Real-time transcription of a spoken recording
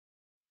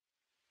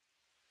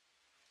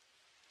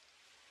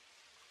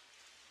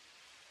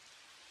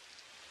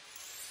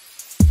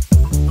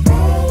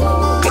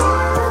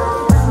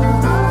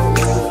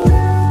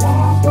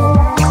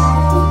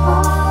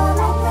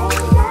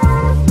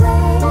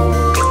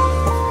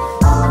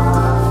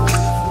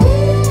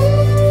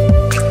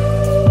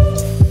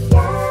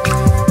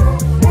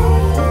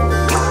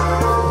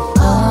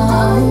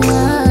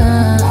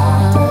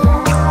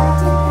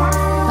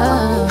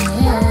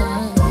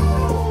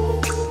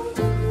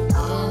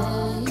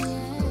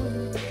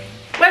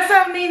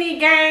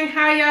gang,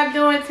 how y'all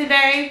doing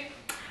today?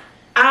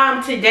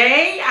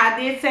 Today I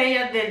did say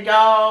that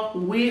y'all,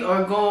 we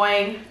are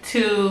going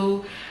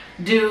to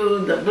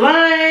do the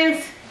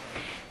blinds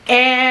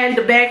and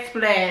the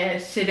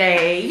backsplash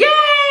today.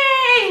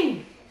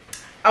 Yay!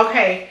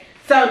 Okay,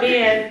 so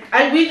then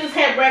we just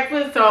had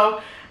breakfast,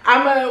 so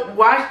I'm gonna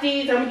wash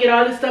these. I'm gonna get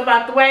all this stuff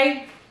out the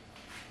way,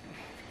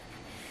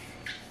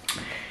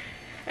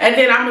 and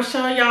then I'm gonna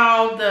show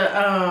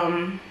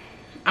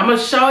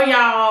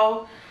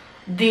y'all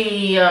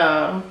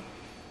the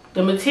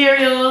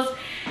materials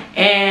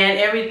and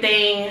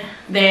everything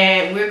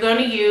that we're going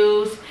to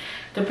use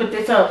to put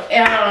this up.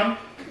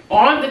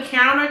 On the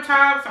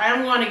countertops,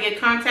 I'm going to get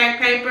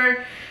contact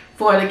paper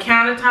for the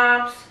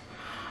countertops.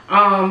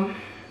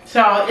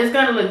 So it's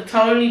going to look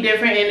totally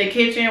different in the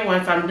kitchen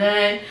once I'm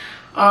done.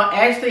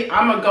 Actually,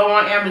 I'm going to go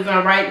on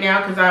Amazon right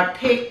now because I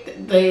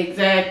picked the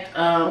exact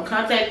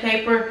contact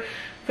paper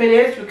for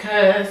this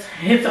because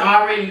it's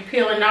already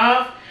peeling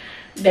off.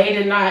 They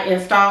did not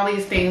install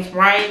these things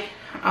right.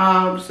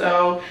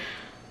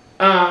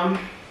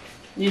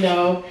 You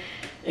know,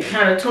 it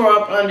kind of tore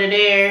up under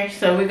there,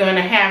 so we're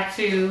gonna have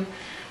to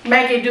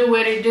make it do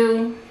what it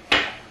do.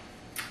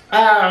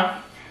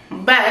 The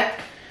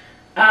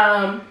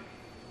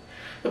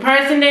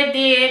person that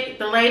did,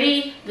 the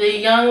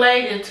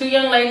two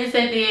young ladies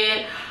that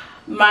did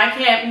my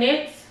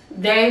cabinets,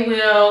 they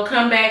will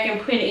come back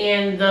and put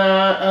in the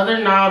other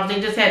knobs.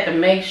 They just had to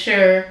make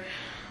sure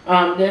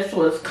this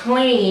was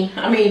clean.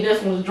 I mean,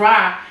 this was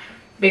dry,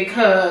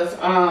 because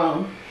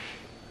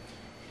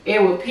it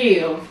would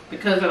peel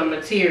because of the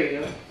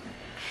material.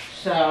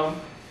 So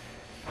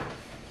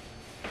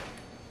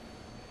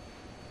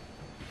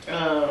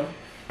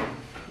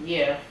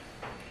yeah,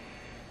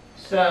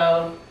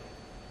 so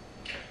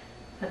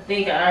I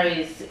think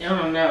I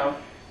don't know,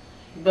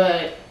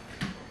 but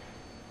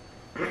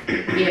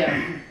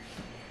yeah,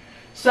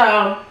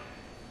 so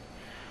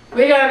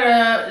we're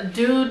gonna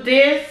do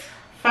this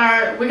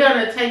first. We're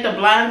gonna take the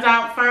blinds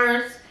out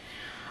first,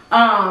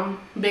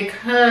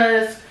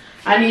 because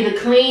I need to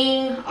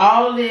clean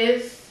all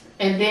this,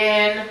 and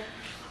then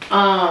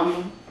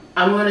I'm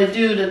gonna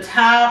do the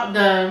tile.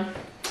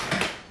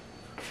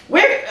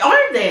 Where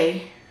are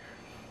they?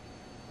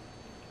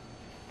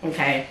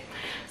 Okay,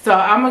 so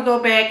I'm gonna go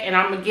back and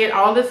I'm gonna get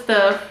all this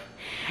stuff,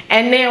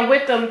 and then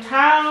with them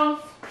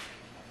tiles,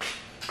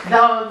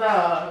 those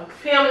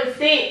peeling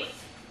sticks,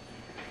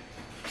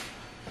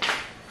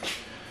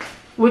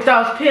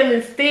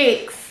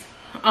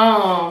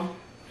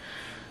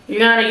 you're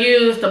gonna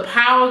use the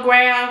power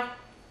grab,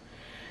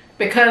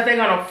 because they're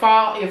gonna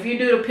fall. If you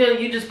do the peel,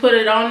 you just put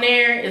it on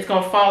there, it's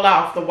gonna fall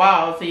off the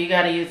wall. So you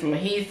gotta use some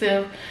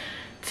adhesive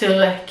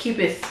to keep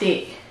it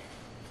stick.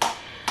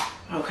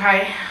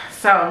 Okay,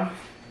 so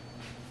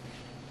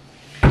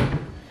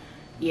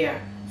yeah.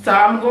 So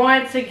I'm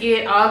going to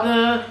get all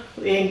the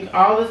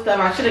stuff.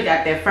 I should have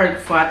got that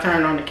first before I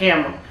turned on the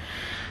camera.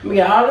 I'm gonna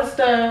get all the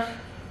stuff.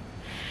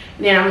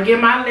 Then I'm gonna get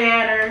my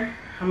ladder.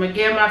 I'm gonna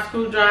get my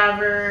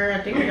screwdriver.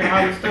 I think I got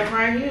all the stuff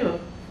right here.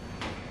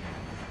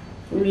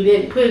 We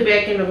didn't put it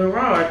back in the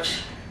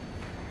garage.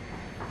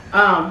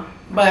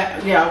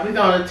 But yeah, we're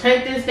gonna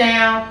take this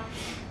down,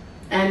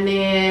 and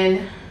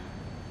then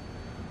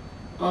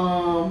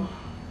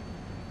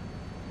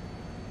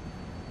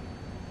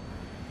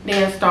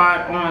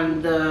start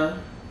on the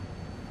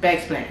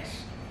backsplash.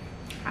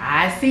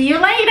 I see you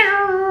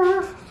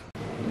later.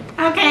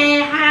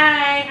 Okay,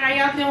 hi, how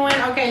y'all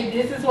doing? Okay,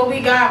 this is what we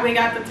got. We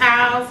got the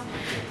tiles,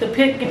 the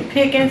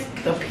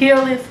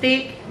peeling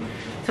stick.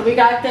 So we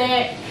got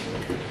that.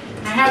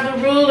 I have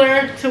the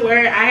ruler to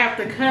where I have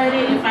to cut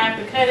it. If I have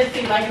to cut it,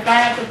 see, like if I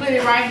have to put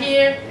it right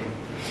here,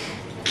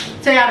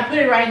 say I have to put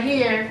it right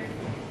here,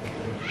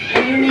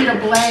 and you need a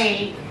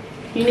blade.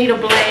 You need a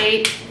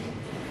blade.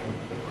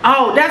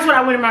 Oh, that's what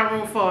I went in my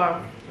room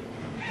for.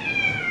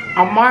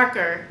 A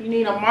marker. You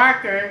need a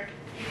marker.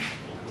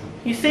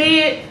 You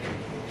see it?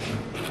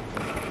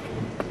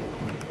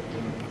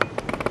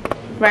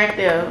 Right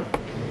there.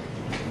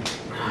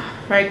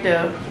 Right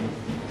there.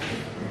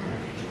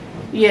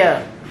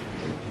 Yeah.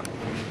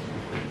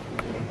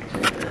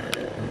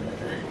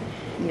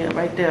 Yeah,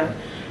 right there.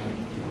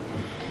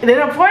 Did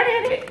I point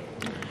at it?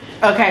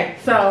 Okay,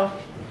 so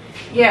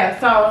yeah,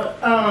 so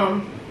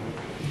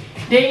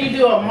then you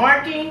do a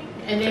marking,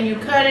 and then you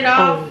cut it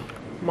off. Oh,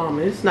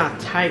 Mama, it's not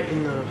tight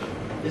enough.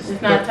 It's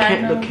not tight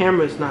enough? The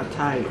camera's not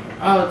tight.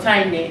 Oh,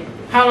 tighten it.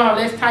 Hold on,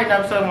 let's tighten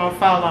up so it won't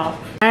fall off.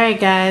 Alright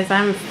guys,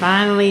 I'm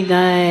finally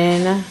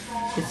done.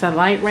 It's a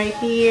light right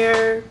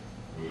here.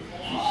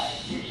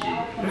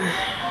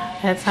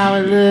 That's how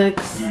it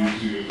looks.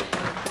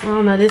 I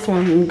don't know, this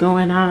one's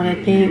going on, I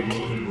think.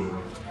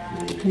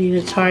 I need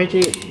to charge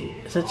it.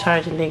 It's a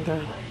charging thing.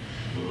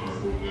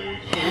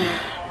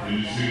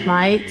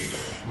 Lights.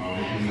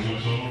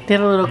 Did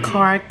a little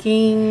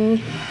caulking.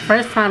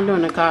 First time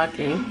doing the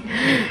caulking.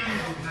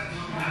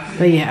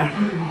 But yeah.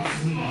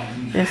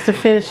 That's the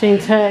finishing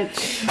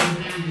touch.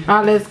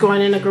 All this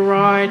going in the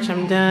garage.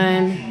 I'm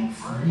done.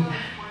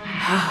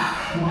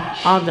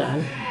 All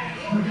done.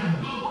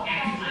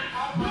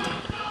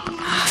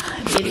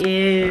 It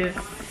is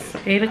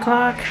 8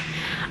 o'clock.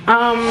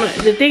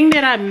 The thing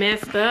that I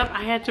messed up,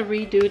 I had to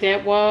redo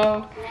that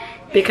wall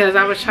because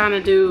I was trying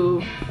to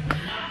do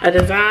a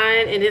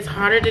design, and it's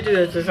harder to do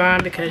a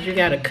design because you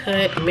gotta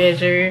cut,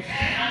 measure,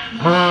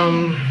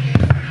 and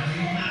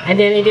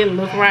then it didn't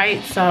look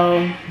right.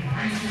 So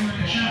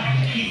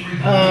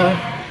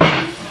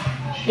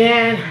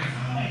yeah,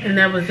 and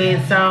that was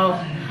it. So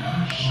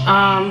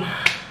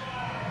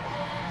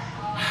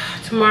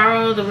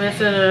tomorrow the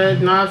rest of the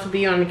knobs will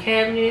be on the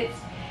cabinets,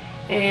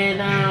 and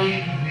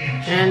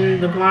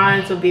the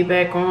blinds will be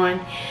back on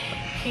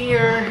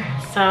here.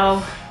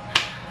 So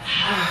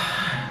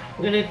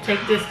I'm gonna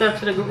take this stuff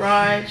to the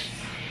garage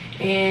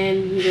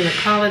and we're gonna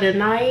call it a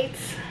night.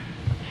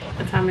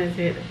 What time is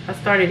it? I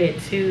started at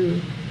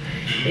 2.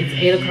 It's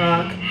 8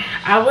 o'clock.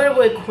 I would have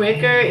went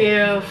quicker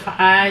if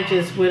I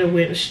just would have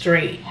went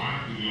straight,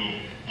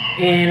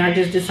 and I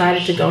just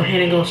decided to go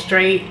ahead and go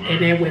straight, and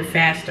then went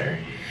faster.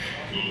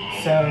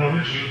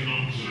 So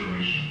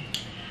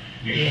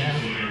yeah.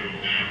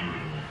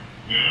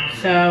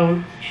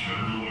 So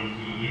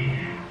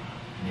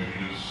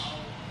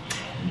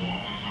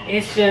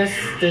it's just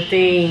the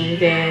thing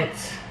that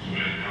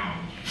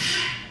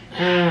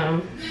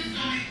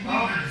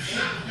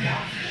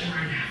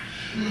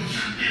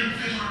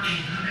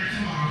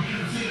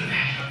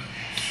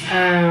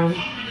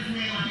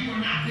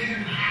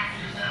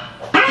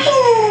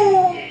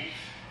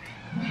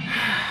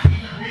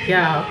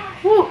y'all,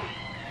 whew,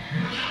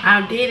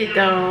 I did it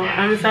though.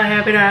 I'm so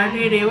happy that I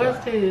did it.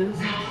 What's this?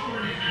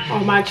 Oh,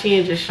 my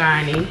chin just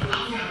shiny.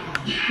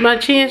 My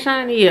chin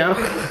shiny, yo.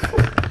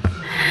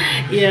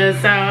 Yeah,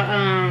 so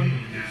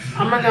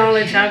I'm gonna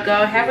let y'all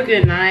go. Have a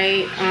good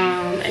night.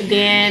 And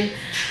then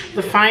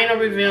the final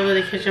reveal of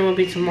the kitchen will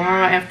be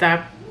tomorrow after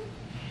I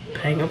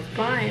hang up the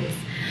blinds.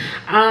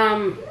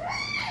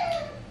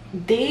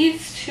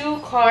 These 2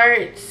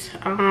 carts,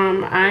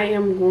 I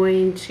am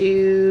going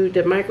to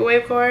the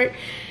microwave cart,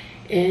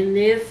 and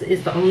this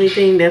is the only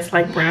thing that's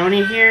like brown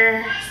in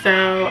here. So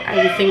I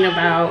was thinking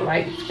about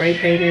like spray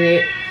painting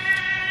it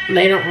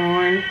later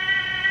on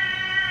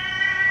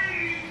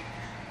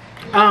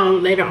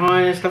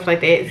and stuff like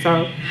that.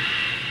 So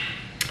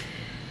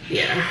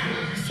yeah,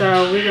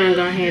 so we're gonna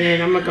go ahead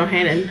and I'm gonna go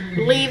ahead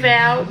and leave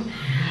out.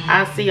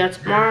 I'll see y'all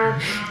tomorrow.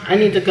 I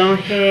need to go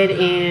ahead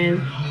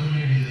and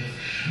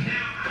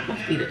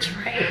must be the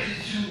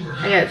trash.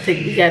 We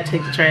gotta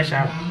take the trash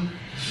out.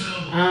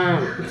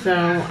 So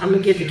I'm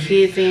gonna get the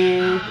kids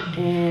in,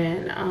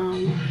 and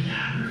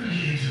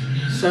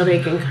so they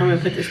can come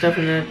and put the stuff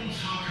in the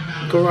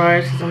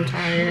garage because I'm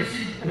tired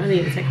and I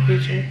need to take a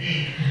picture.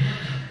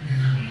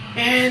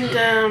 And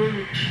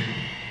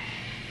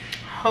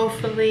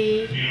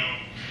hopefully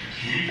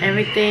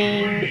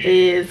everything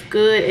is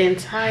good and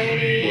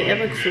tidy. It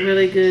looks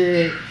really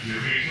good.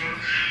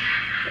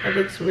 It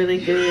looks really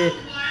good.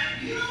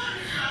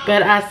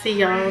 But I'll see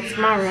y'all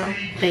tomorrow.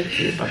 Thank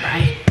you.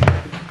 Bye-bye.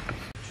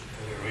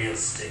 A real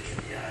stick in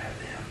the eye of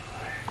the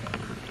empire.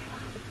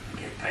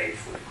 Get paid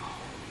for it.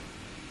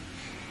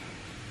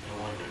 I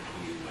wondered who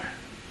you were.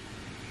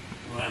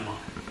 Who am I?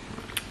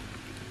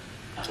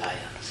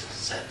 Alliance,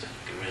 set,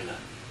 guerrilla,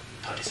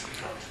 partisan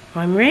front.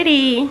 I'm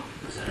ready.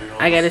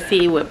 I gotta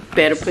see what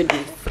better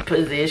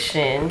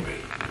position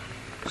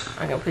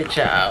I can put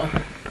y'all.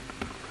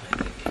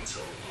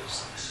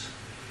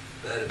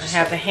 I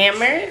have the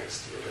hammer.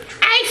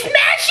 I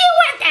smash you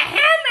with the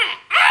hammer!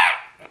 Ah!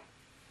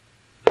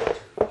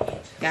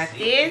 Got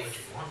this.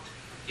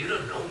 You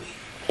don't know me.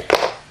 I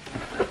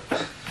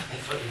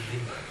fought in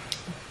Limburg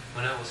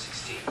when I was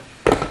 16.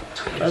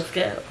 Let's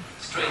go.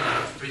 Straight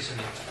out of prison.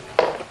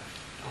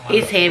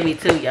 It's heavy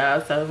too,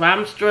 y'all. So if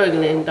I'm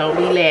struggling, don't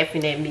be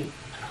laughing at me.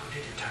 How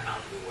did it turn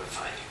out we were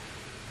fighting?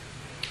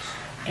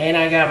 And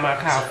I got my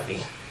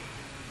coffee.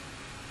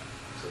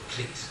 So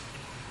please.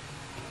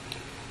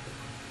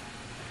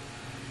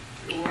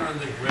 You were on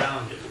the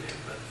ground in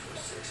Limburg for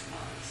 6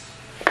 months.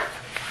 You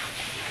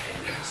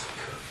came there as a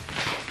cook.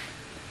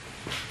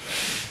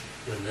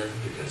 You lived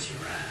because you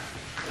ran.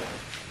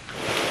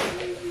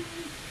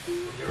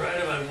 You're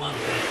right about one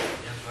thing.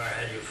 The Empire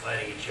had you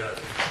fighting each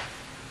other.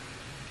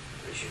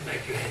 They should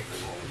make you hate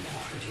them all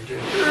more. Did you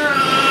do? I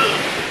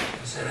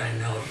said I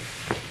know you.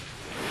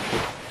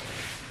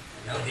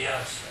 I know the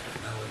outside. I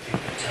know what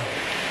people tell me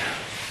now.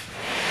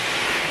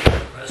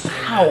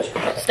 Ow,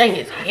 this thing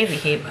is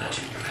heavy.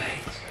 Imagine your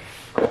hate.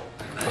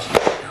 Imagine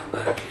that no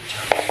matter what you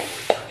tell me, you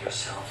tell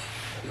yourself,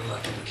 you'll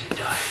ultimately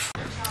die.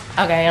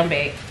 Okay, I'm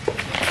back.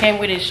 Came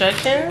with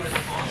instructions.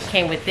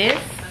 Came with this.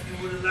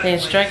 The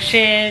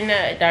instruction,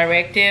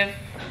 directive,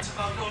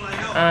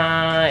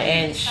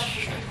 and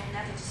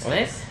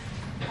what?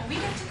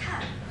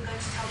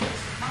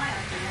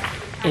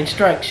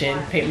 Instruction,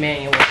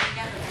 manual.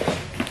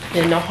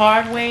 Then the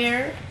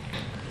hardware.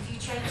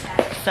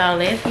 So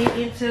let's get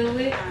into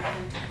it.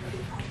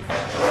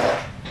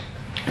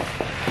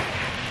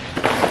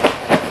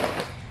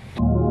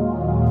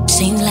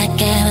 Seems like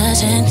ever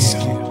since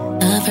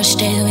the first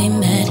day we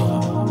met,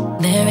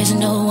 there is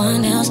no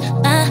one else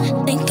I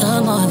think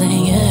of more than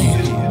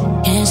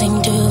you. Can't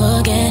seem to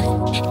forget,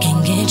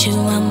 can't want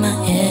you on my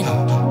head.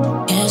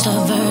 Here's the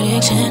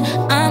verdict, and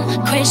I'm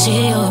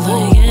crazy over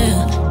you.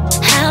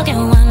 How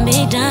can one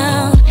be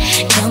down?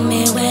 Tell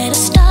me where to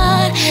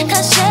start.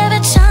 Cause every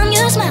time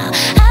you smile,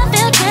 I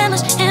feel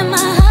tremors in my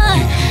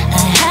heart.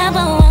 I have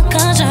one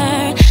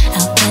concern.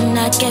 How can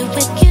I get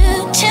with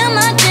you till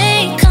my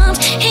day comes?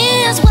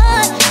 Here's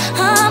what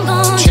I'm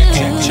gonna do.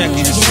 Check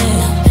it.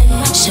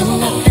 Yeah,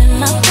 sitting up in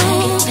my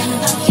room, thinking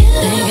about you.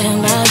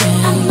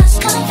 I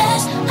must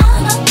confess,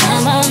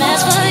 I'm a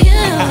mess for you.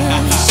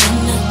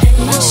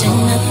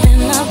 Sitting up in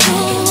my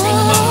room,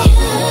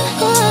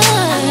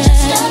 I'm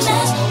just a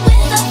mess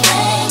with a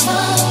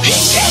flavor.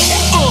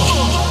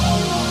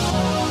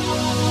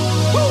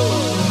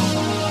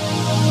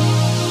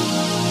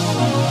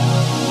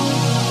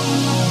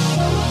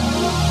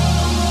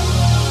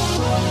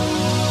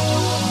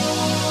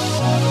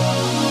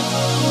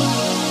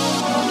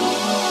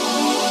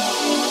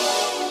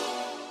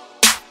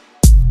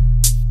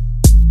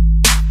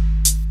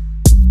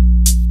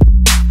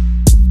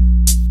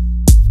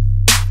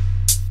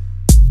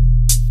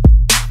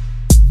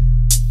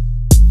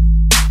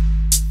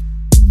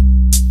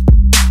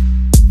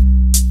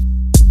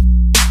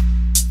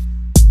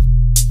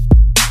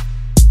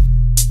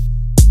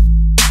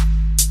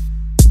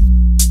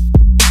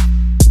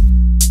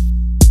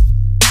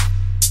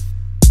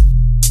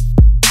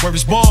 Where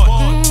it's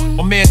born,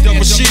 my man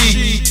Double C,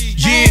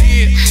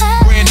 yeah,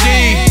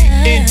 Randy,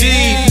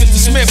 indeed, Mr.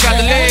 Smith got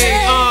the leg,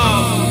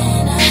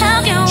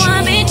 How can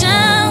one be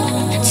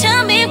down?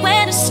 Tell me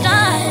where to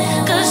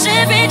start. Cause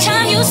every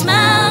time you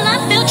smile,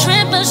 I feel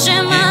tremors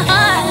in my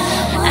heart.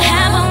 I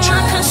have one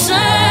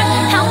concern.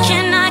 How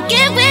can I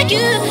get with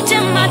you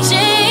till my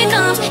day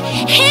comes?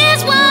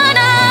 Here's what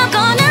I'm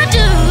gonna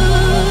do.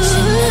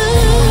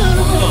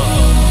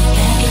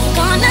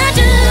 Gonna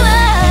do,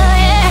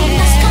 yeah.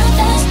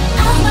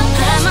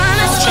 I'm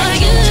honest for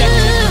you,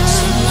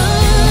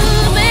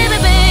 baby,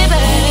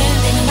 baby.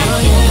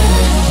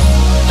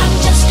 I'm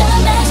just a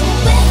mess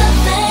with a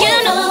thing. You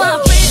know I'm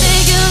crazy,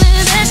 you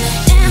live this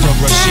in my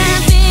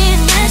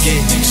happiness.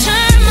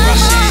 Turn my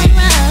heart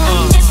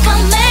around. It's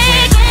gonna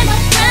make it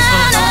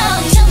round. Oh,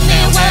 tell me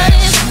what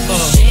is it?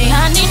 Say I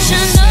need to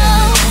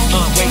know.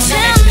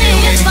 Tell me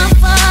if I'm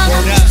falling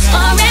or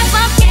if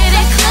I'm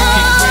getting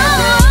close.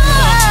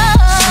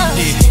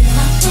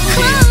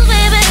 Close,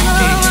 baby,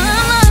 baby.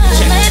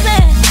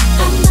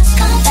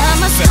 I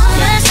must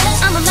confess,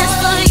 I'm a mess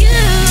for you,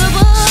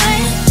 boy.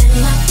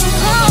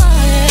 Oh,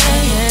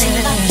 yeah.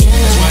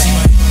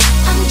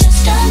 I'm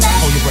just a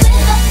mess.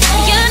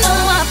 You know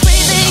I'm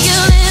crazy, you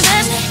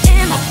invest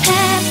in my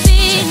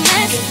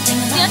happiness.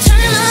 You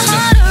turn my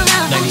heart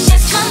around,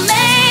 it's gonna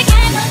make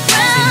it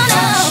round.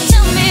 Oh,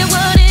 tell me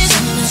what is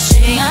it?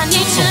 Say I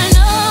need to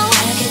know.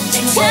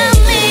 Tell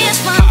me if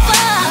I'm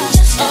far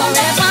or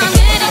if I'm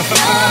getting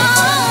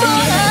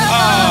close.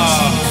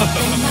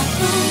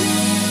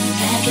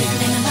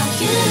 Everything about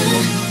you,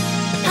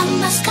 I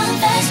must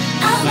confess,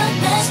 I'm a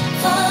mess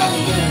for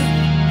you.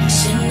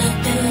 Sitting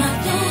up in my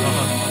room,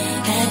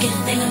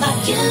 everything about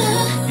you,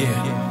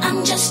 I'm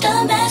just a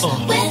mess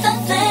with a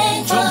thing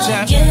for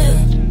you.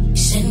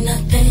 Sitting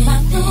up in my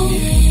room,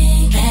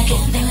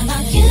 everything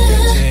about you,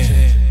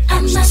 I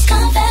must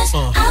confess,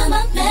 I'm a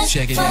mess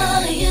Check it for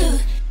out. you.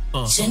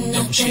 Sitting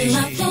up in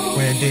my room,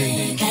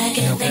 Randy,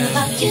 everything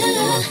about you,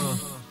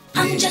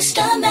 I'm just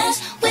a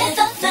mess with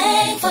a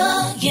thing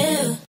for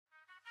you.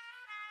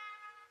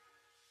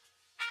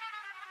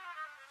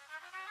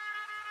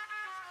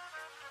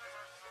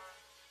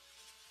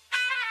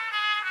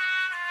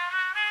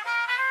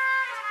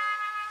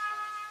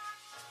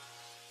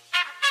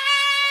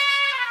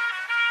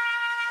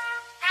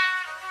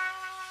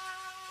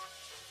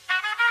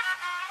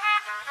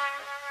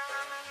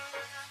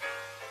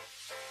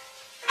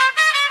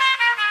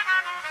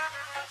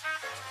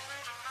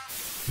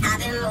 I've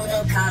been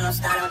moving calm, don't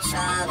start no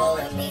trouble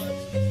with me.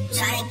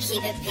 Trying to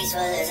keep it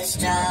peaceful is a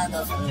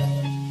struggle for me.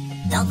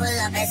 Don't pull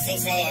up at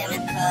 6 a.m. to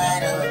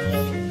cuddle with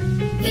me.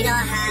 You know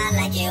how I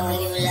like it when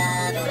you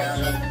love it on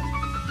me.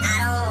 I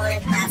don't want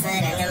it bad for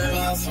them to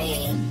miss me.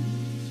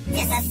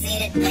 Yes, I see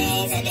the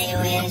things that they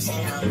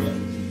wishing on me.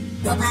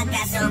 Hope I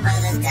got some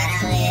brothers that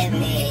outlive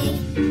me.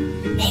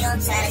 They gon'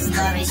 tell the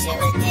story, shit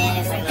was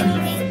different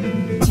with me.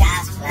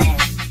 God's plan,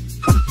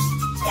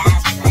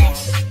 God's plan.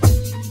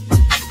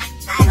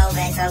 I go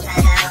back sometimes I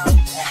don't.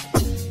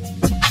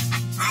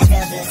 I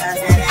feel good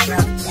sometimes I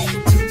don't.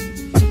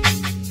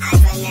 I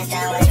finesse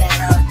down with the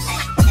road.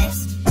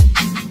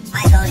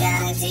 I go down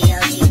to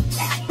T.O.G.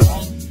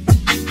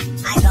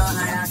 I go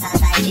hard on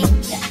Southside G.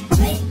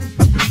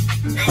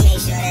 I make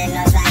sure that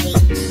Northside E.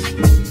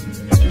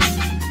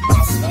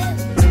 That's it.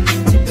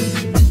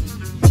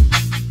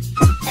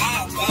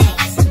 Bad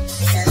things.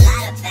 It's a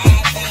lot of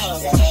bad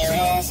things.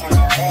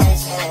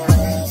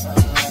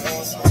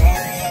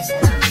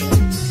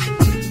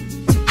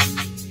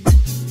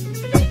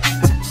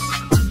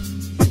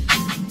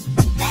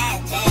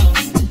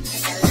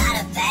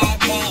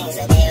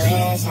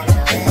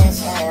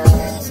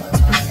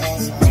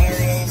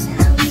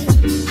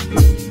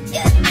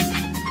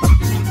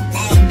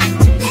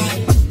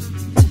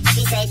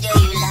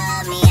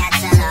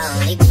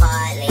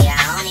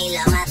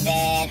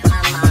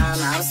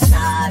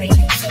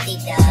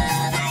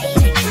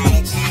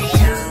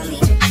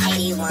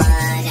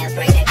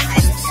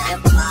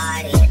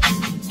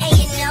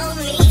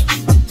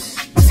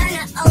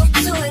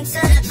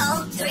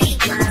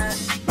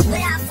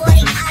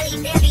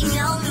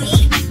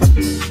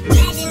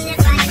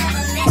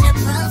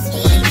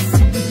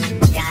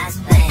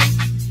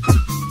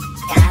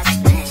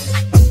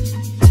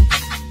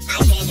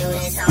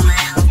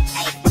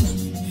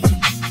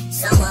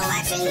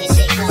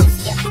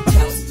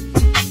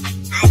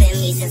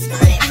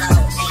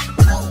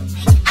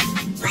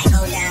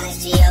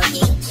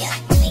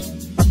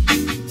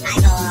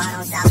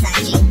 on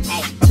Southside G.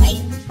 Hey,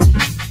 wait.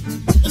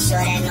 You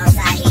sure that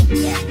Northside E?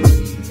 Yeah.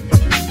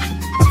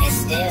 It's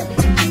still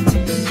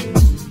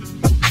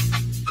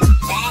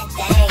bad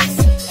things.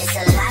 It's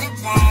a lot of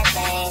bad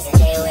things that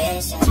they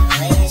wish and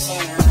wish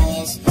and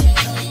wish and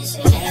wish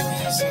and they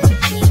wish and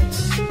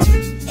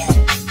yeah. Yeah.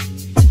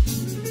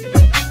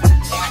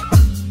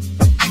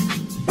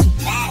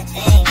 Bad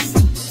things.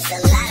 It's a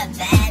lot of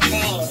bad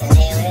things that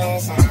they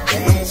wish and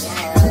wish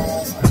and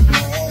wish and wish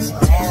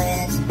and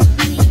wish.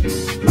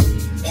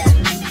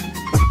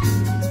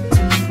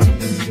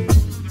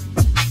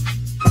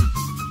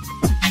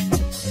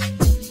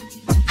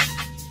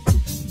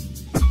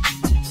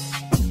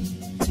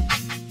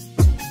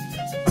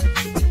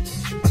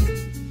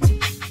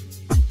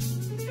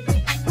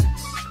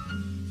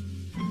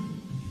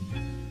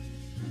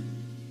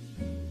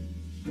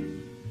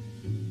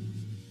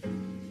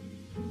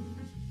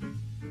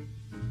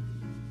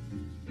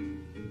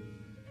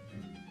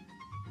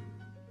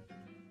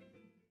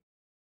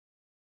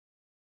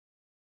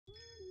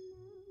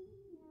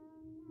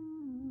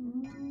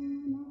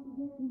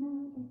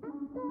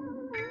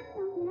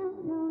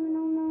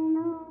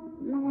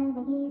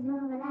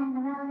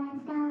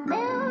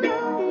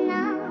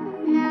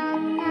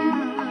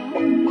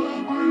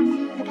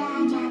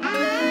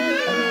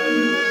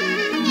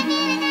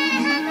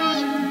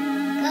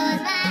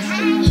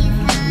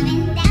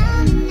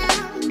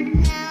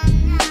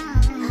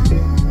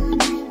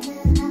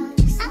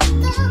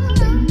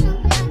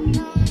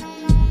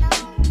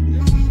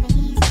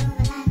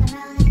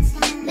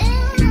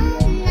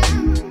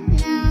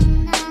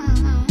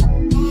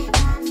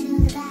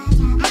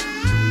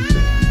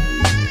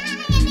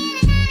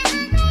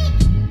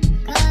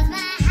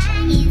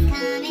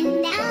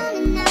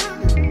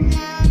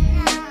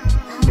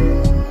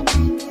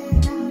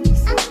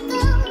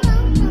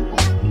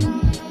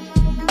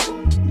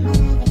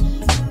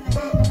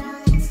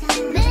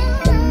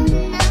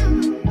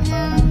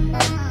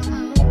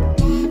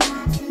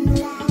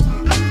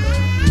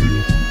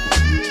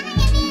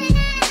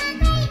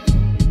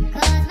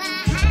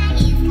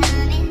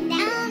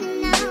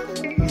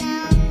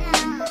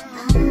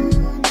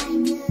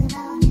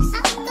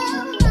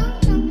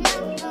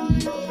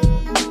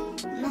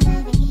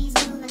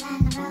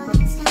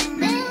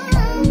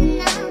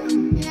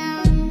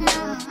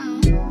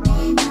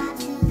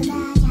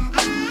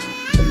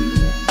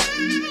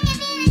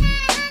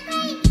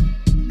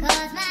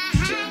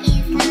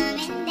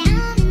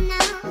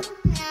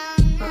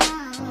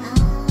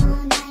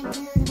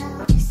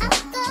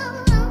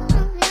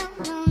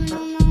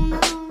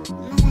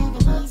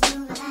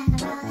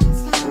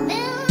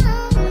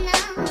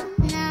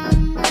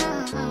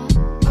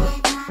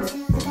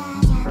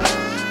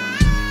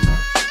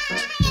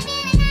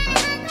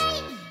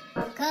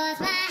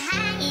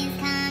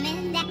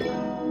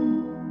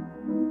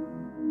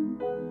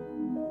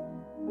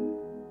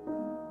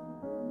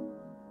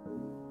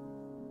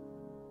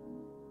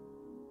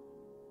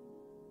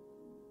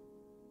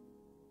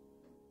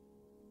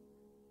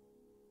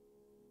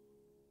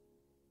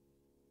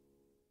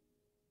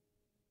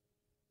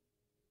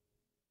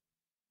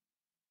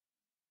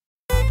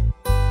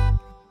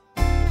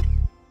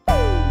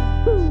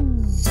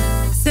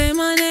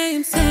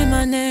 Say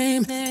my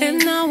name,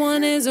 if no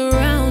one is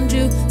around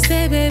you.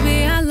 Say,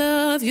 baby, I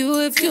love you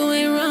if you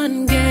ain't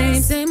run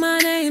game. Say my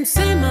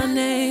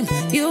name,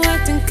 you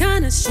acting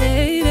kinda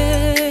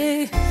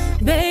shady.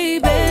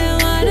 Baby,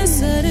 why the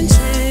sudden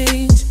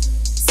change?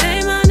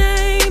 Say my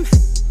name,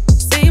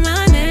 say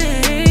my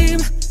name,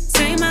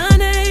 say my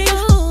name.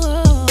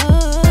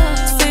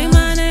 Say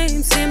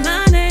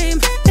my name,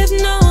 if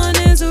no one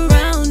is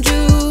around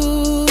you.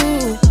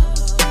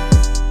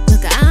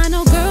 Look, I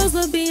know girls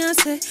love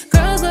Beyonce,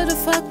 girls love to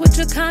fuck with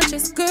your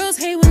conscience. Girls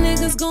hate when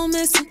niggas go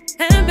missing.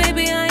 And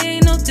baby, I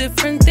ain't no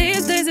different.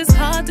 These days it's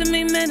hard to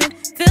be minute.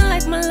 Feel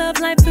like my love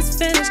life is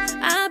finished.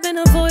 I've been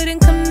avoiding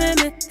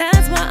commitment.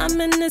 That's why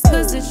I'm in this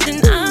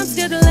position. I'm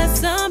scared to let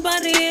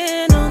somebody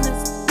in on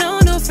this. No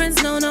new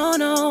friends, no, no,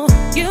 no.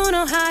 You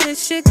know how this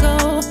shit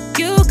go.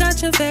 You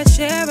got your fair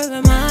share of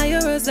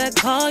admirers that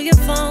call your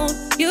phone.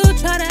 You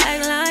try to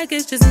act like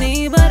it's just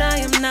me, but I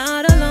am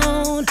not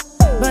alone.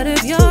 But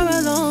if you're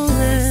alone,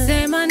 then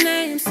say my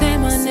name, say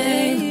my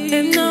name.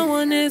 If no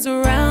one is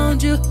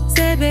around you,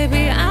 say,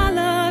 baby, I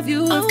love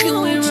you if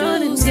you ain't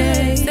running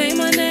game.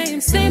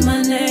 Say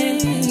my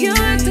name, you're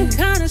acting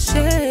kinda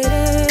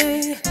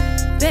shady.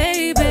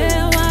 Baby,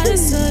 why the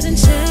sudden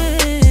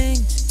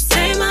change?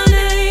 Say my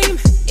name,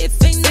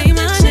 if ain't say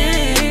my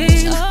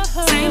name.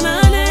 Say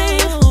my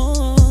name,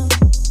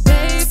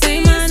 baby, say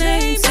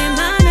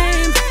my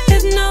name,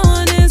 if no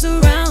one is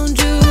around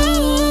you.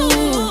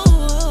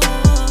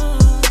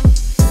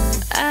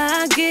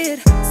 I get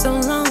so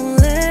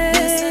lonely.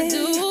 Yes, I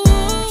do.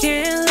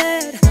 Can't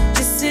let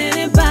just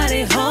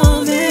anybody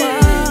hold me. You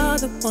are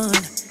the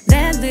one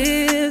that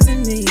lives in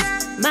me,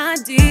 my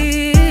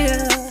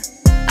dear.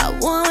 I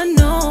want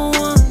no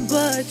one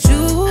but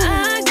you.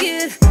 I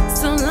get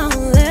so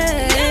lonely.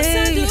 Yes,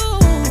 I do.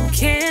 I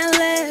can't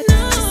let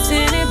just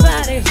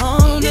anybody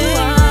hold me. You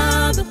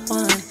are the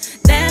one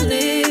that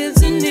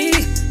lives in me,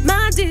 my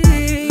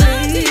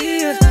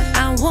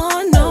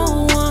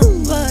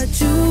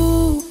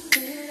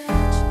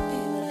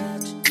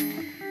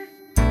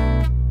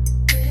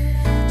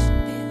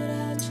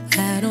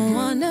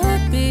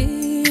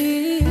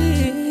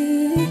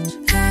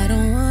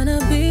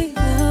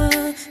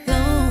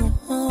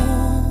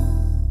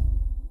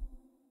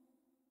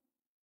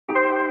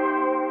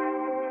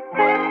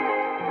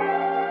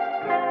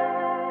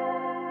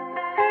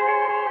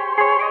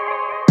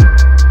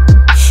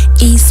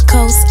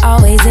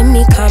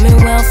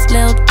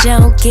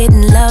down,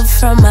 getting love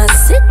from my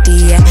city.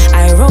 Yeah,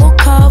 I roll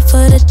call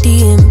for the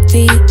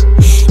DMV.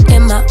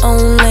 In my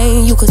own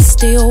lane, you could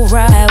still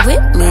ride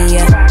with me.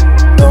 Yeah.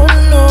 Lord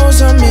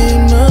knows I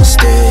made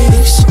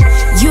mistakes.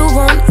 You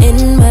won't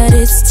end, but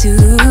it's too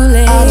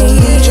late. I don't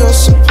need your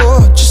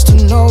support just to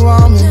know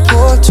I'm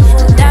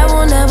important. I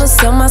will never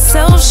sell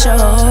myself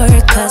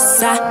short,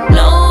 cause I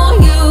know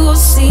you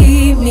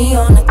see me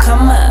on the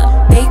come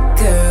up. Big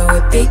girl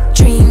with big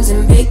dreams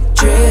and big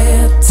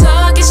drip.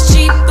 Talk is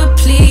cheap, but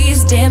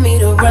please dare me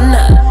to run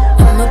up.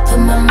 I'ma put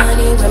my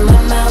money where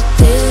my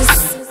mouth is.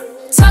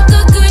 Talk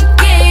a good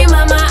game,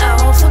 I'm my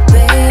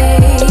alphabet.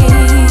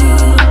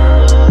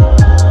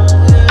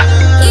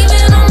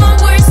 Even on my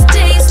worst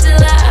days, still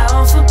an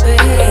alphabet.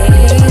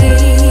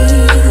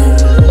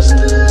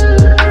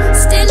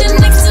 Standing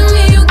next to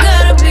me, you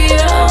gotta be an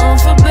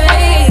alphabet.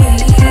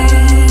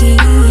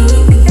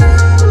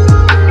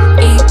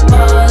 8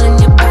 ball in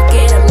your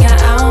pocket, I'm your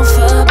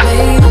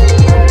alphabet.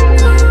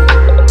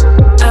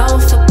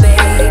 Alphabet,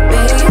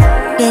 baby.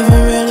 Never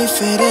really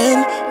fit in,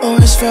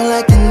 always felt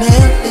like an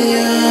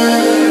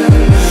alien.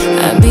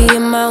 I be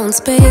in my own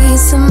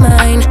space of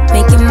mind,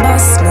 making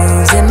boss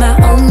moves in my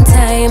own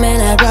time,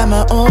 and I Got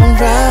my own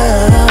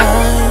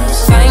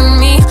rights. find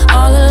me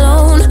all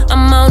alone.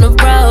 I'm on the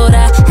road.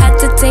 I had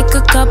to take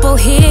a couple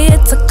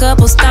hits, a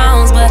couple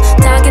stones, but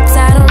targets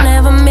I don't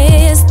ever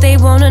miss. They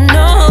wanna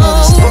know.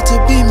 It's hard to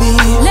be me.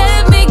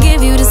 Let me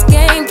give you this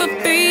game for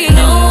free.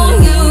 Know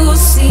you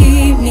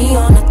see me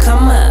on the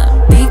come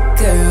up. Big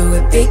girl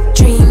with big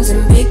dreams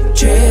and big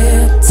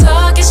drip.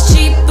 Talk is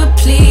cheap, but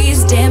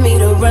please dare me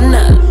to run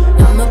up.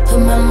 I'ma put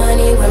my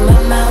money where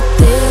my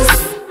mouth is.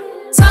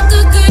 Talk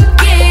a good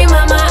game,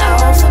 I'm my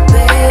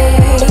alphabet.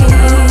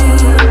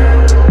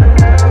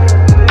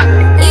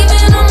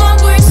 Even on my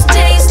worst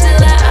days,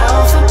 still an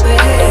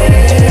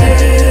alphabet.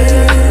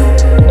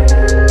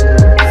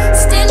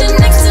 Standing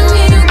next to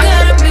me, you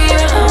gotta be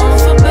an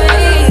alphabet.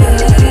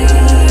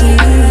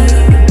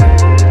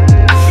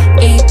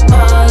 8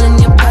 ball in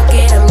your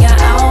pocket, I'm your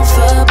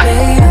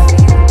alphabet.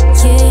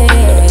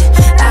 Yeah,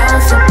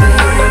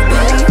 alphabet,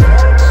 baby.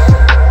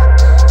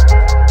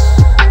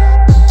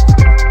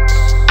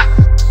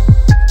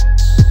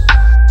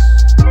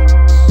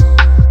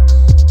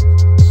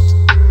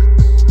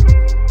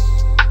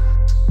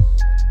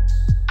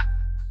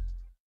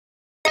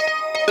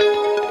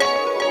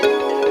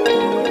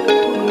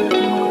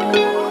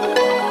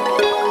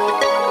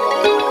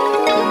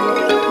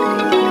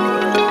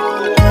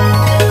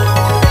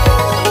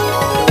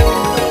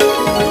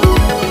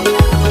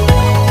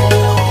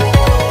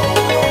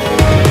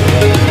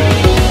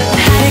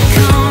 Had it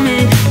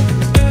coming,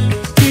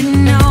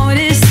 didn't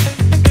notice.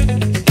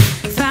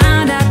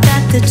 Found out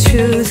that the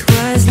truth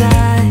was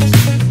lies.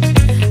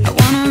 I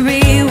wanna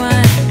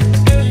rewind,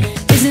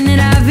 isn't it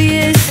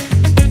obvious?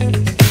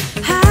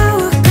 How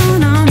we're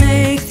gonna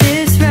make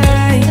this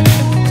right?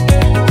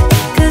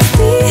 'Cause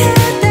we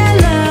had that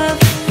love,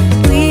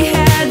 we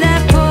had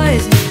that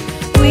poison,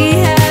 we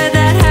had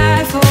that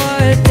high for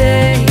a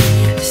day.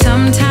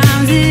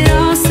 Sometimes it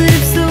all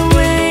slips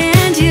away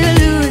and you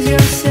lose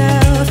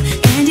yourself,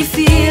 and you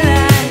feel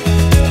like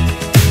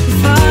you're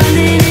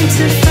falling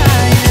into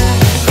fire.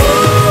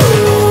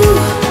 Ooh,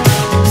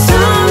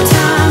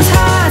 sometimes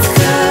hearts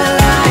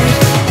collide.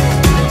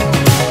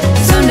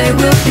 Someday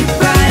we'll be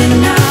bright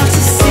enough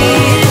to see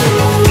it.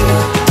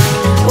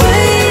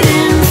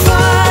 Waiting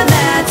for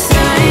that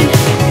sign.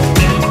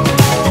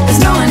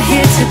 There's no one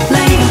here to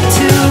blame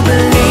to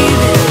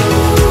believe it.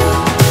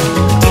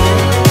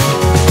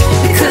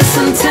 Because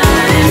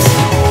sometimes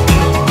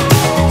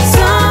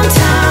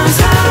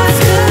hearts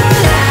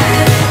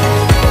collide.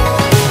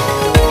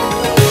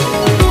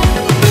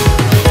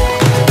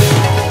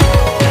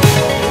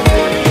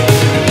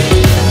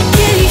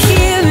 Can you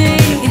hear me?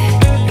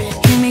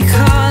 Hear me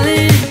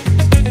calling?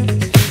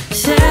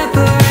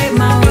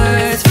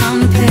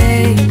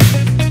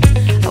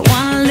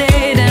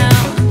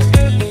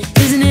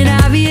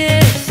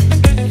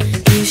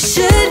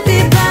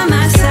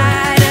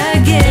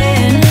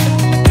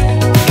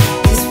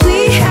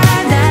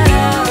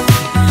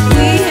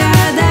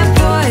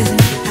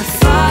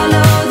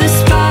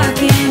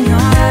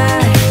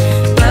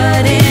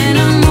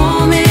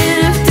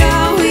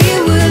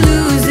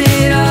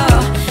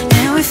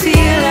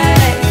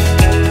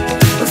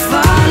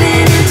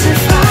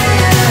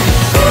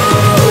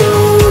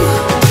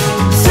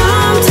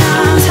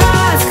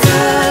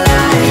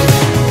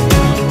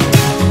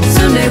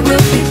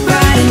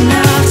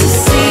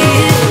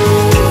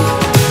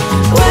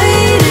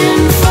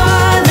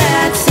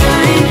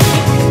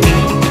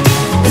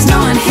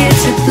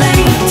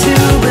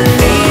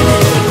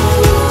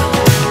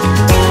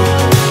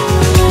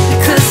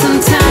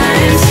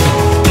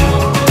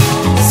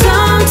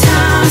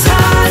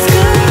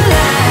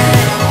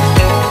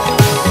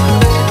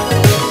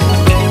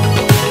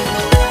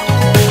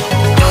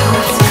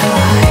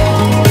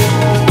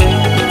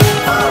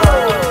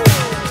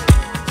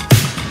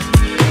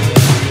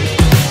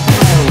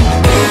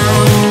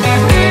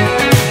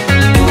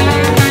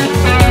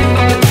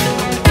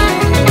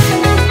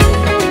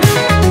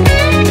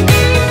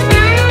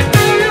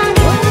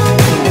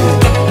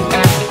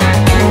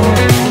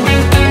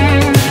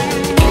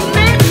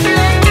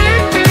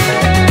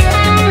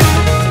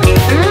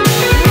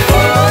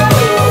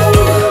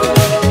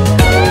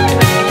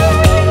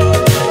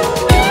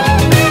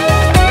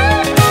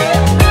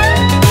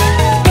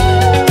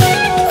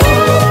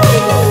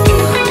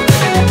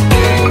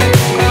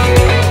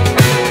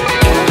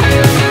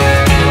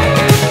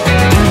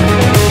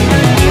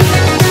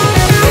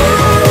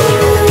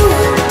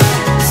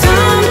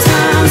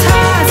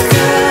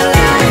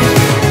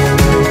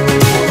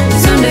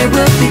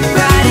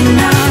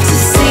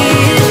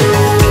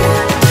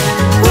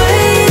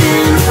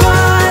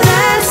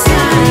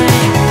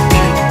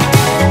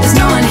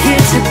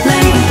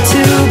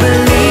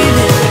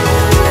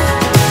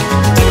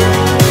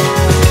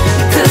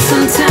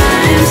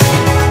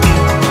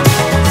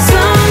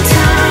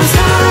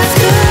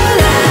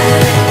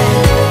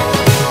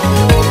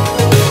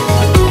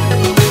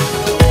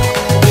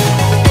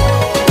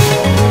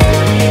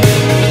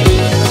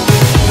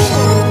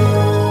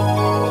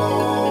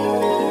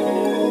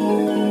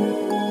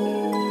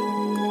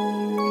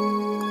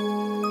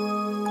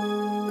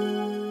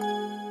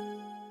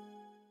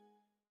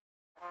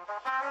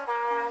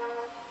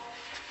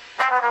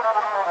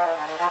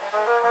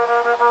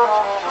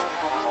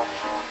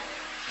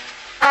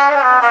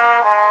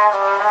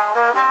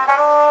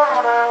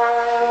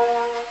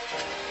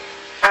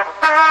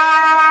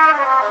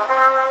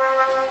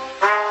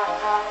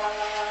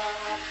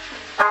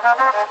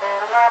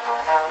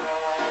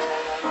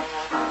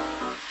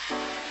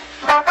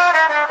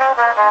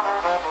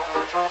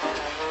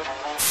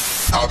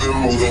 I've been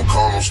moving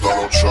calm, don't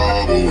start no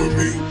trouble with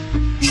me.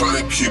 Trying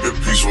to keep it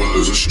peaceful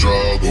is a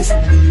struggle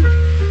for me.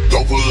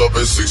 Don't pull up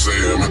at 6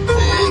 a.m. and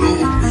cuddle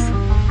with me.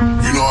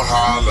 You know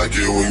how I like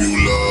it when you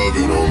love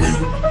it on me.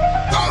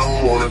 I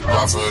don't wanna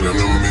die for them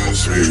to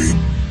miss me.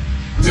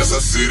 Yes, I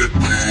see the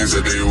things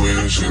that they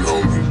wishing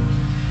on me.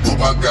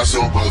 Hope I got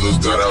some brothers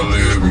that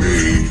outlive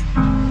me.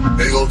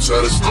 They gon'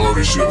 tell the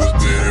story, shit was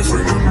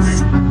different to me.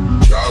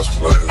 God's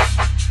plan,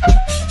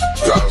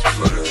 God's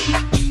plan.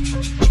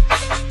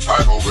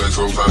 I go back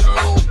sometimes I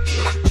don't.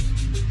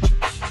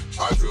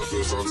 I feel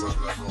good sometimes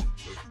I don't.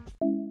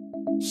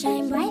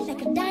 Shine bright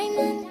like a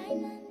diamond.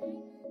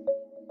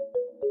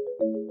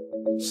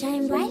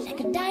 Shine bright like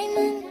a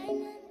diamond.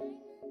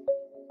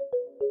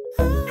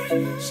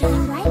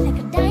 Shine bright like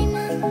a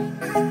diamond.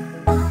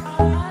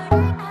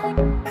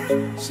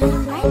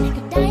 Shine bright like a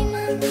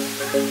diamond.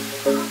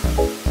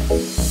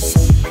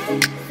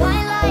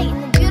 Twilight in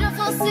the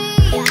beautiful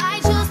sea. I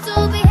chose to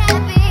be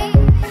happy.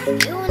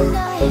 You and I,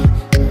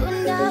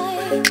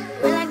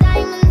 we're like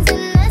diamonds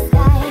in the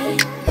sky.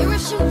 You're a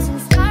shooting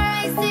star,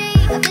 I see.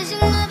 A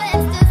vision of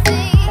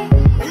ecstasy.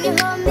 When you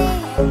hold me,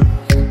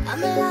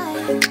 I'm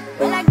alive.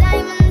 We're like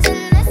diamonds in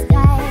the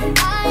sky.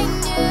 I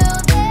knew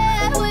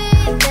that we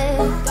could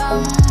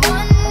come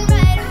on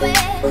right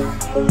away.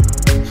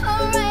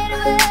 Oh, right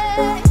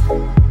away.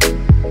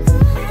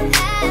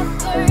 At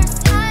first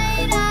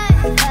sight, I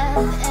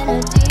felt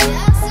energy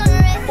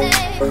accelerate.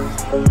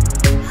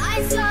 I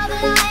saw the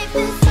life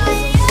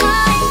inside your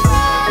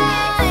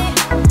eyes.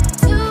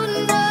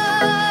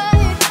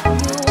 Tonight,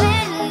 you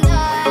and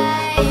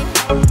I,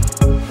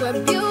 we're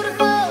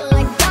beautiful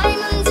like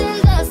diamonds in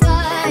the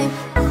sky.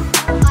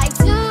 Eye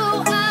to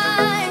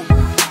eye,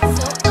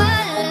 so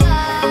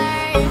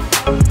alive.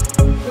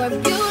 We're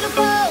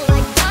beautiful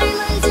like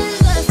diamonds in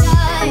the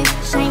sky.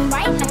 Shine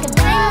bright like a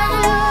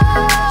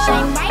diamond.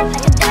 Shine bright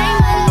like a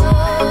diamond.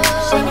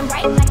 Shining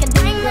bright like a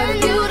diamond. We're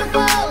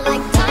beautiful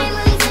like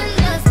diamonds in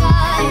the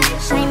sky.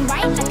 Shine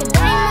bright like a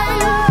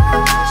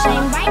diamond.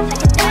 Shine bright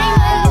like a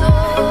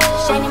diamond.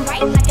 Shining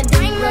bright like a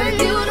diamond. We're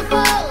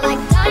beautiful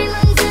like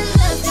diamonds in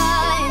the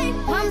sky.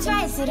 Palms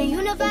rise to the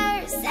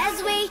universe as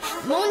we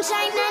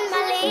moonshine and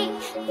Mali.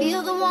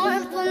 Feel the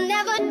warmth, we'll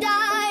never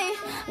die.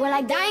 We're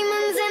like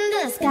diamonds in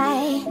the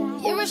sky.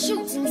 You're a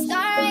shooting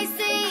star, I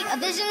see. A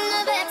vision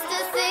of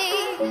ecstasy.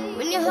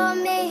 When you hold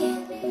me,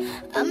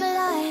 I'm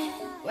alive.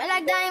 We're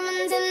like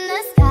diamonds in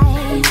the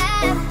sky.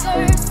 At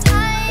first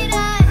sight, I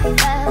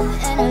felt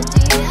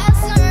energy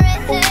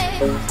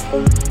accelerate.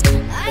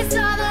 I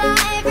saw the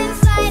life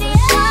inside you.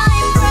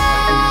 Shine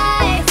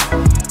bright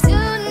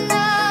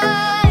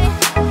tonight.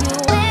 You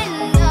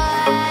and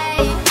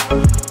I,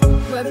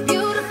 we're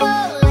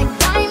beautiful like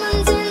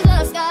diamonds in the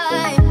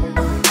sky.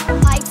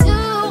 Eye to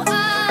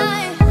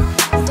eye,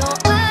 so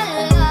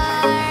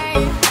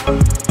alive.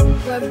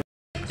 We're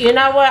You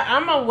know what?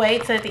 I'm gonna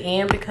wait till the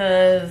end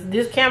because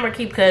this camera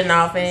keep cutting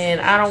off and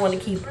I don't want to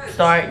keep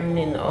starting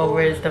and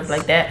over and stuff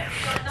like that.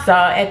 So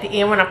at the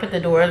end, when I put the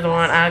doors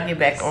on, I'll get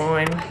back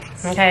on.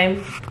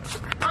 Okay.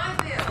 My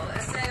bill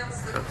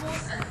assails the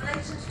force and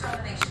blatant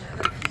domination of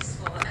a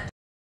peaceful and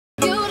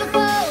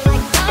beautiful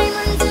like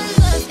diamonds in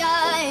the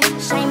sky.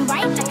 Shine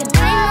bright like a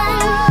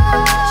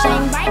diamond.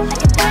 Shine bright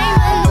like a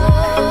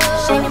diamond.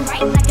 Shining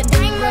bright like a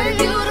diamond. We're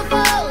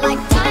beautiful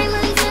like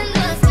diamonds in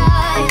the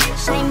sky.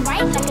 Shine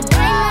bright like a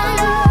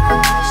diamond.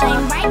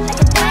 Shine bright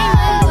like a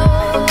diamond.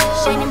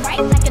 Shining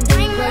bright like a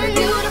diamond. We're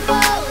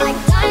beautiful like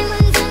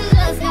diamonds in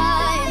the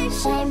sky.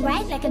 Shine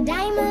bright like a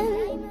diamond.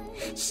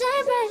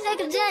 Shine bright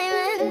like a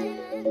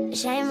diamond.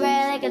 Shine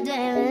bright like a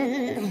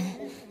diamond.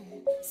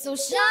 So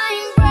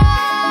shine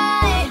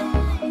bright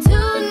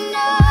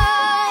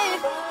tonight,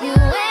 you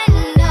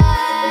and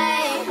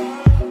I.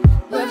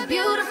 We're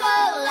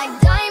beautiful like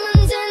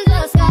diamonds in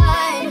the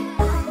sky.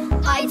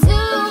 Eye to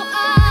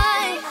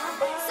eye,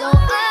 so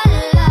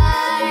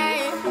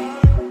alive.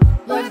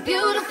 We're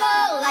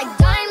beautiful like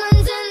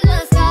diamonds in the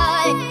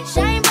sky.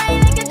 Shine bright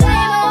like a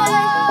diamond.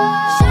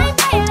 Shine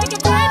bright like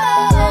a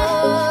diamond.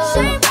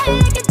 Shine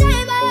bright like a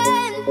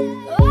diamond.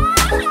 Oh,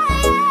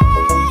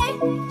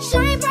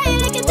 shine bright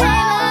like a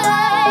diamond.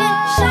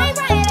 Shine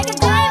bright like a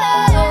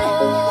diamond.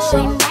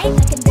 Shine bright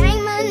like a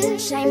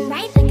diamond. Shine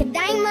bright like a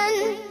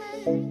diamond.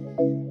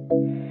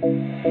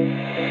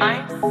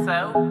 I'm so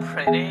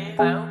pretty,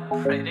 so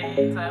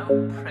pretty, so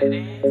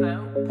pretty, so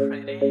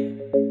pretty.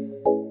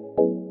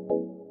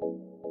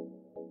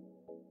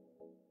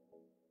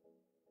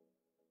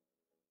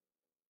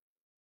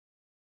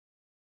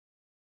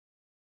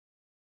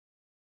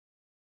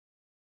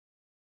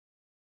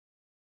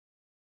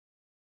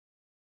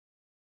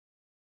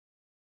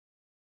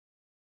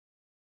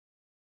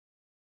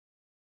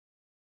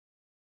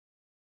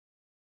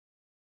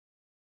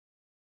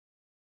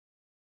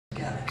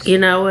 You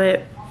know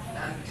what?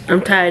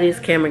 I'm tired of this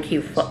camera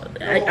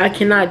I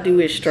cannot do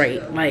it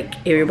straight like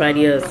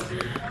everybody else.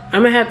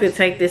 I'm gonna have to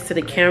take this to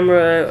the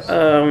camera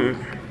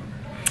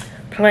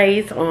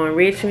place on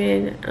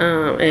Richmond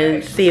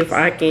and see if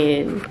I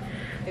can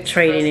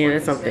trade it in or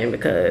something,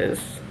 because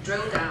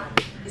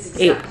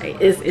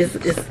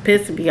it's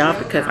pissing me off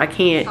because I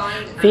can't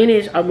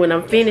finish. When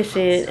I'm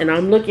finishing and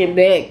I'm looking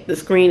back, the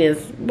screen is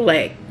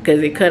black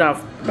because it cut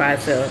off by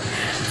itself.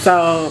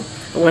 So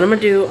what I'm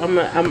gonna do, I'm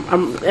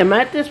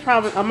at this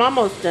problem. I'm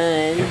almost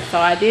done. So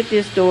I did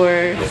this door,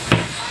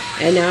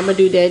 and now I'm gonna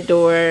do that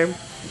door.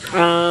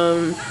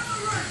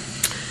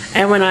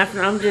 And when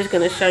I'm just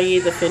gonna show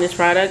you the finished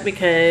product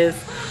because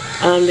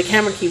the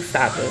camera keeps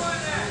stopping.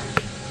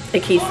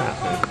 It keeps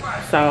stopping.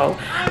 So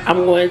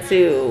I'm going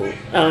to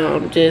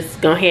just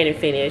go ahead and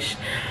finish,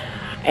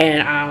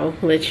 and I'll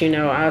let you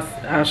know.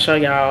 I'll show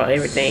y'all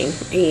everything,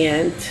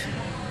 and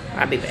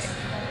I'll be back.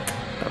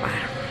 Bye bye.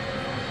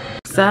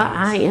 So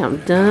I am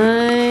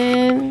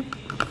done.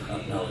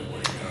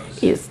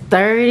 It's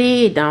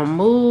 30. It don't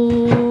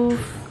move.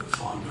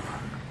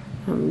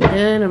 I'm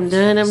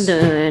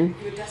done.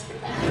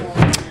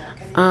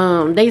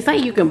 They say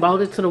you can bolt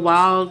it to the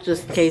wall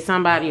just in case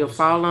somebody will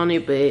fall on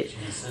it, but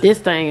this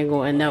thing ain't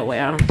going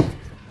nowhere.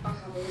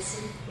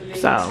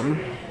 So,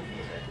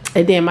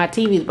 and then my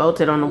TV's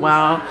bolted on the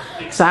wall,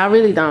 so I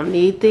really don't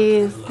need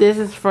this. This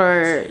is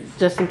for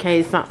just in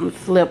case something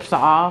slips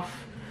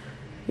off,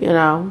 you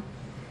know.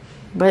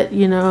 But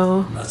you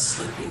know,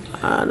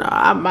 I don't know,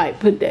 I might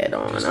put that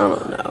on. I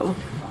don't know.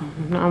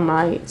 I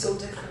might. So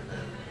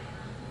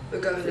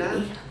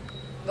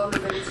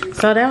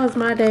that was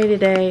my day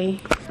today.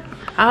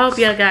 I hope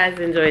y'all guys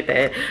enjoyed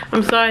that.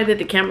 I'm sorry that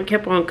the camera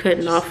kept on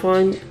cutting off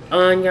on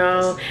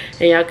y'all,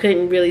 and y'all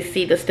couldn't really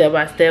see the step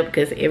by step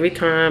because every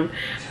time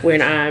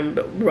when I'm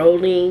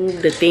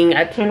rolling the thing,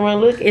 I turn around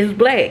and look, it's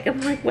black.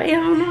 I'm like, wait,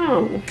 hold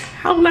on,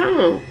 how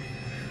long?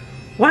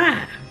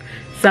 Why?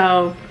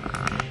 So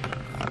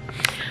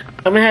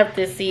I'm gonna have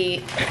to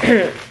see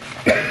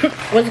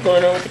what's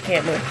going on with the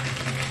camera.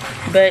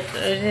 But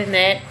other than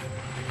that,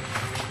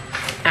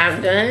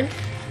 I'm done.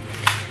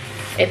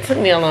 It took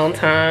me a long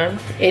time.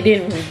 It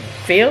didn't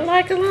feel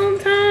like a long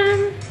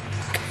time,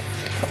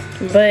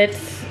 but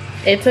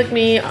it took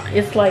me,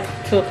 it's like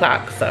 2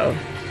 o'clock, so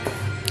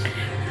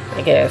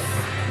I guess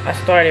I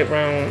started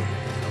around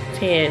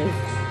 10,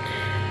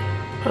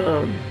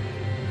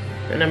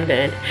 and I'm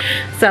done.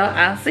 So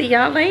I'll see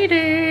y'all later,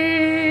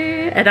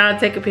 and I'll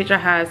take a picture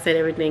of how I set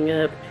everything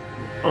up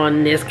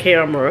on this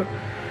camera.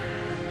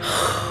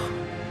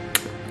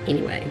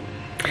 Anyway,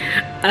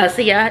 I'll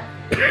see y'all.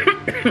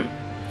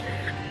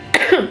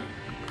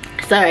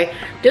 Sorry,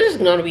 this is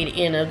going to be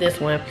the end of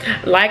this one.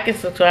 Like and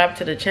subscribe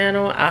to the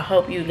channel. I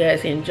hope you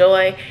guys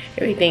enjoy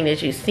everything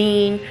that you've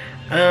seen.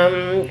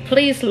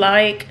 Please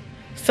like,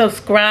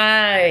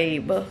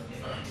 subscribe.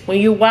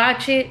 When you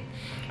watch it,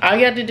 all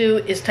you have to do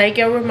is take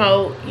your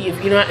remote.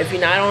 If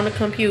you're not on the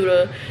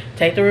computer,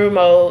 take the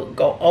remote,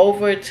 go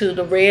over to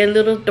the red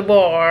little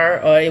bar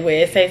or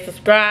where it says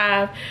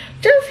subscribe.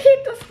 Just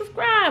hit the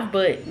subscribe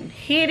button.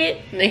 Hit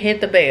it and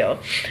hit the bell.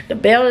 The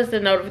bell is the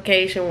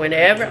notification.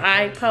 Whenever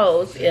I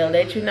post, it'll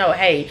let you know,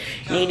 hey,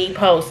 Nene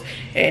posts.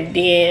 And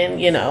then,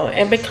 you know,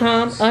 and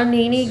become a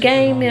Nene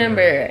gang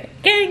member.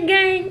 Gang,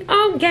 gang,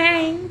 on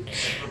gang.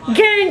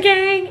 Gang,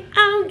 gang,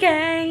 on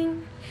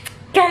gang.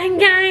 Gang,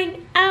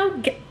 gang,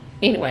 on gang.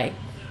 Anyway.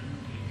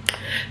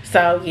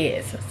 So,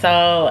 yes.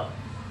 So,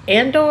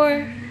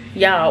 Andor.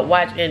 Y'all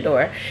watch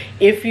Andor.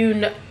 If you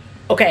know.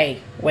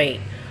 Okay, wait.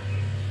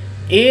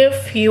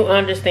 If you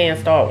understand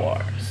Star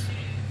Wars.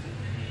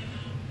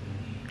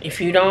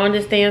 If you don't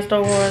understand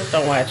Star Wars,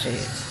 don't watch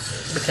it,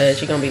 because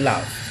you're gonna be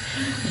lost.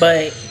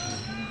 But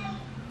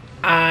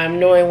I'm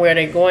knowing where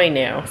they're going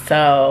now,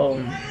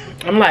 so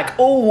I'm like,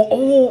 ooh.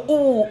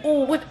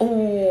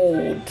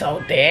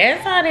 So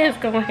that's how that's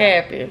gonna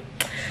happen.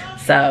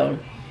 So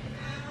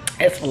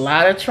it's a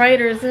lot of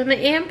traitors in the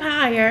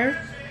Empire.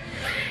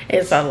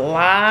 It's a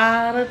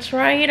lot of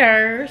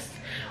traitors.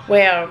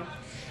 Well,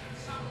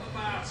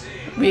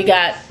 we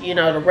got, you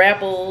know, the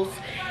rebels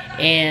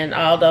and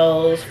all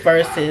those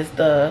versus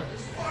the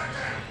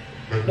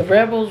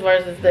rebels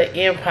versus the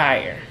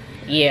Empire.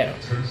 Yeah.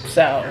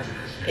 So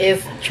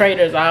it's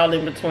traitors all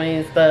in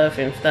between stuff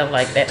and stuff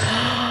like that.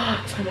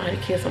 Somebody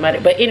killed somebody.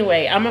 But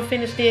anyway, I'm gonna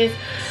finish this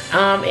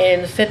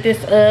and set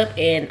this up,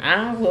 and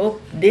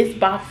this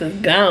box is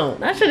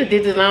gone. I should have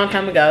did this a long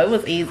time ago. It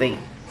was easy.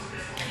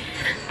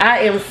 I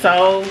am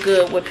so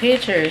good with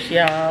pictures,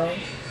 y'all.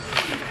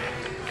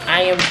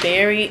 I am a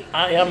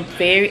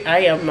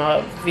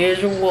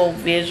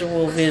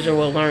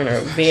visual learner.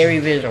 Very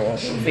visual.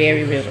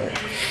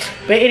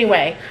 But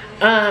anyway,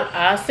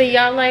 I'll see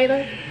y'all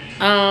later.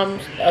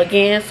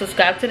 Again,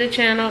 subscribe to the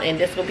channel, and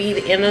this will be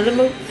the end of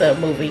the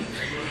movie.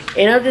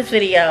 End of this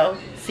video.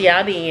 See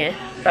y'all then.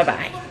 Bye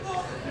bye.